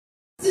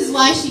This is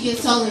why she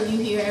gets all of you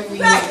here every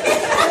year.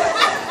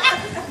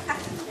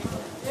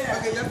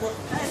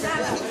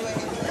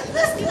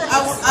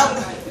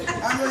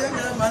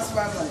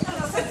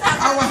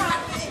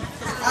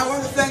 I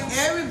want to thank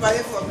everybody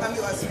for coming.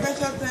 A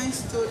special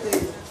thanks to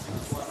the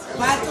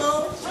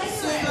battle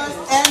singers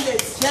and the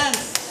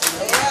chants.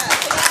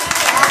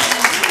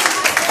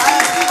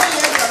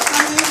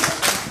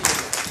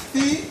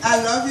 I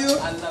love you.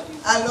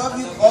 I love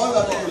you, all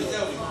of you.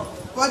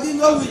 But you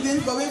know, we've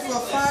been going for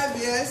 5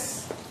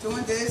 years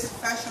doing this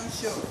fashion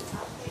show.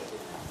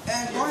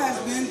 And God has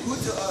been good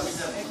to us.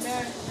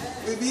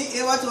 We've been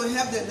able to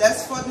help the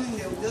less fortunate in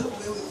the little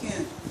way we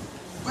can.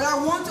 But I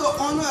want to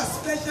honor a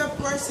special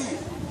person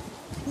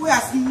who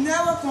has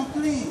never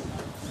complained,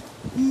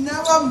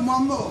 never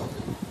mumbled.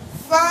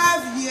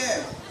 5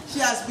 years she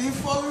has been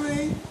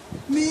following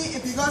me,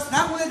 because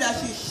not only that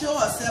she show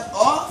herself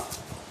off,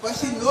 but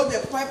she knows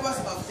the purpose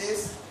of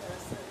this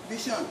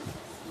vision.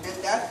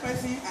 And that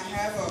person, I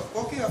have a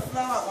bouquet of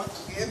flowers I want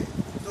to give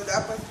to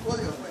that person. Hold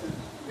your friend.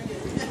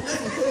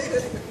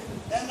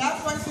 And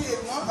that person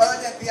is none other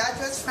than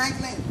Beatrice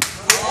Franklin.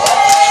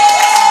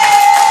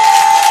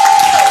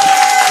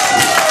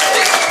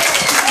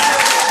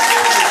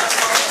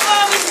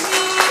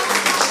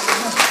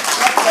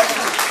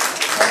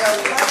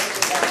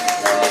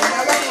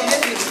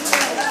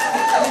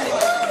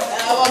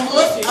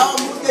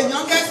 The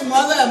youngest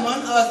mother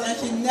among us, and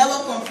she never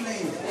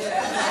complained. And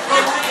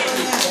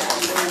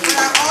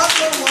I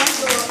also want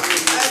to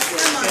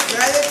extend my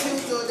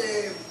gratitude to the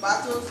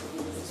battle.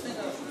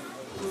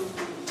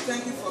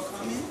 Thank you for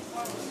coming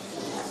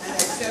and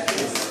accept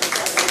this.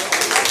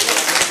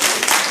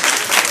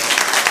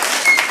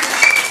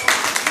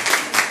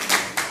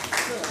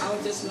 I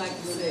would just like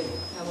to say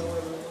hello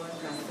everyone,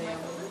 my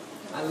family.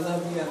 I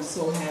love you. I'm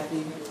so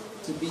happy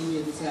to be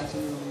here this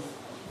afternoon.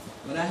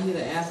 When I hear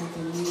the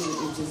African music,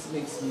 it just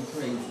makes me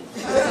crazy.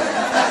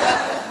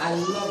 I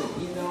love it.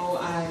 You know,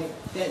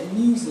 that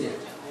music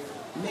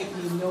make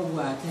me know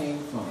where I came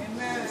from.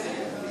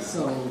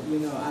 So, you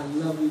know, I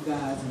love you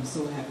guys. I'm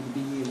so happy to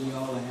be here. We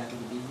all are happy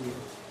to be here.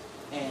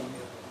 And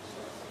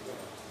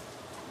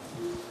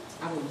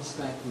I would just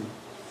like to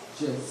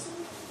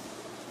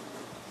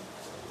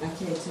I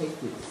can't take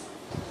this.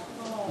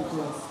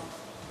 Because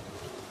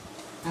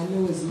I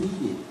know it's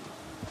needed.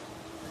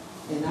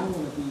 And we want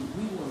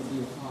to be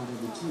a part of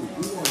it too. We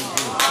want to be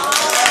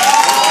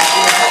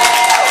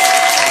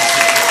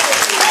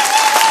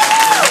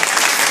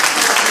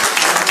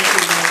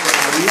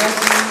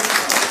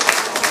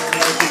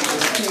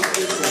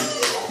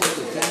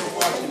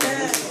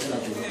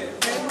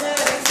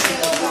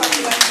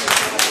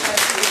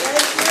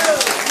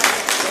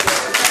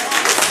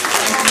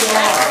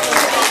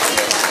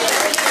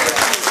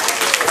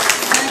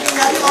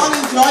Have you all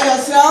enjoyed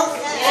yourself?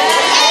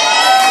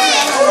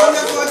 Have a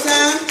wonderful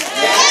time?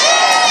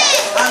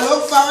 I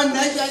look forward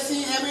next year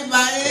seeing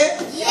everybody.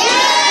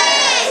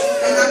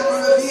 And I'm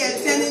going to be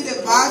attending the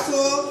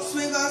Battle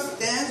Swingers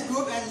dance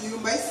group, and you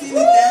might see me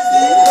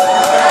dancing.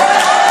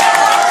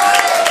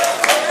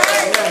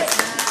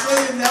 So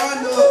you never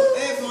know.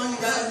 Hey, boy, you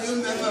got a new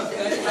member.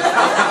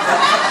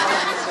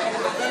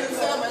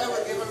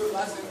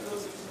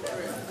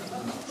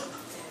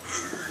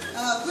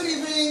 Good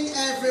evening,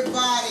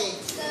 everybody.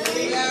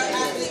 We are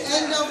at the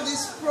end of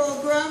this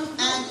program,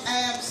 and I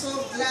am so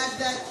glad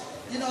that,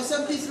 you know,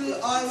 some people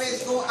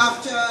always go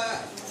after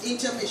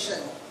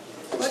intermission.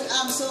 But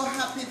I'm so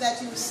happy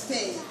that you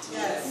stayed.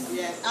 Yes.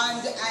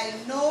 And I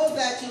know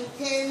that you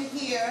came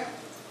here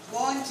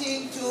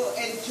wanting to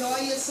enjoy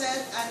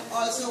yourself and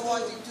also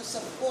wanting to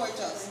support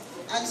us.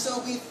 And so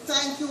we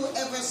thank you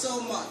ever so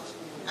much.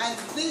 And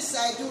this,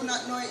 I do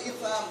not know if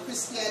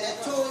Christiana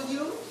told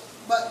you,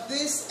 but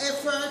this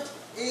effort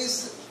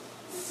is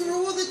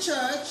through the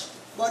church,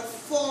 but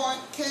for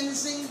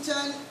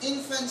Kensington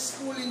Infant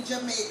School in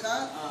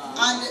Jamaica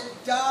and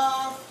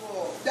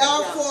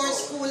Darfur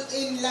School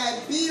in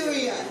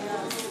Liberia.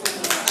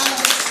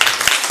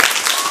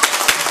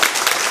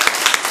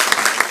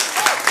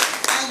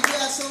 And we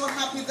are so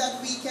happy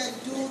that we can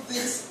do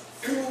this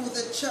through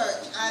the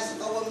church as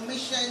our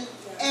mission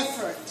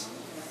effort.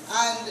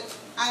 And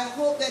I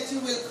hope that you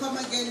will come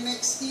again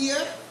next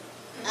year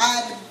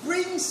and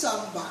bring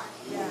somebody.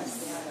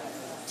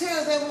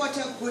 Tell them what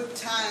a good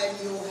time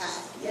you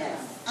had.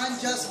 And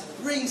just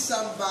bring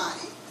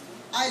somebody.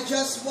 I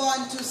just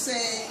want to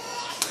say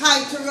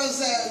hi to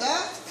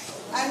Roselda.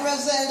 And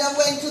Roselda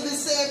went to the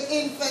same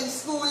infant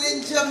school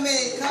in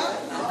Jamaica.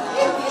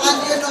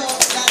 And you know,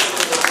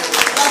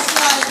 that's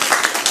like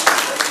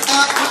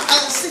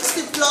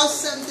 60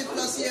 plus, 70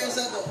 plus years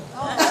ago.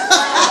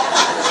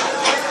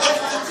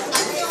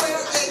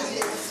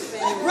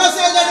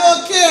 Roselda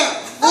don't care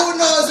who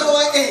knows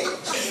our age.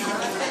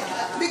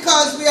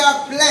 Because we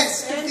are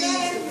blessed to be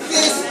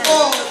this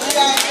old. We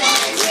are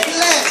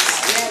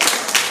blessed.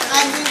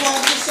 And we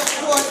want to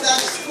support that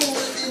school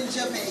in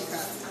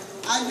Jamaica.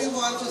 And we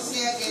want to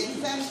say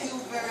again, thank you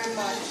very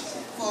much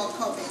for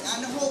coming.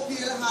 And hope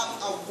you'll have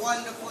a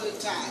wonderful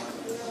time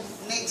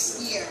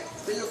next year.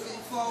 We're looking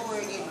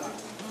forward to it.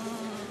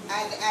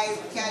 And I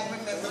can't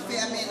remember,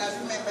 I may not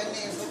remember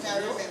names, but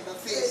I remember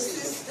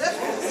faces.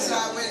 So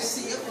I will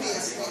see a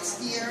face next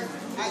year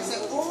and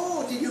say,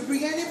 oh, did you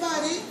bring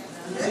anybody?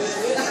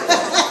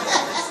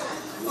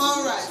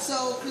 All right,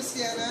 so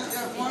Christiana.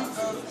 Yeah,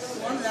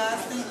 one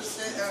last thing to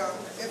say.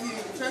 If you're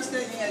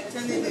interested in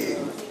attending the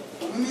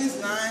Women's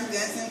Line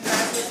dancing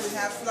classes, we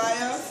have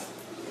flyers.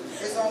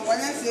 It's on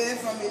Wednesday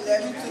from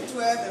 11 to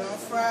 12 and on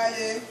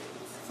Friday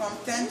from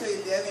 10 to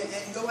 11.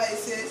 And you know what it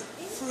says?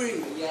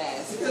 Free.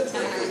 Yes.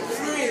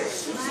 Free.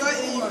 So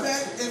if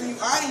you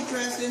are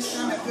interested,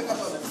 come and pick up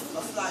a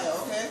flyer,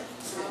 okay?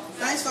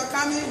 Thanks for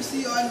coming. We'll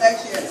see you all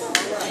next year.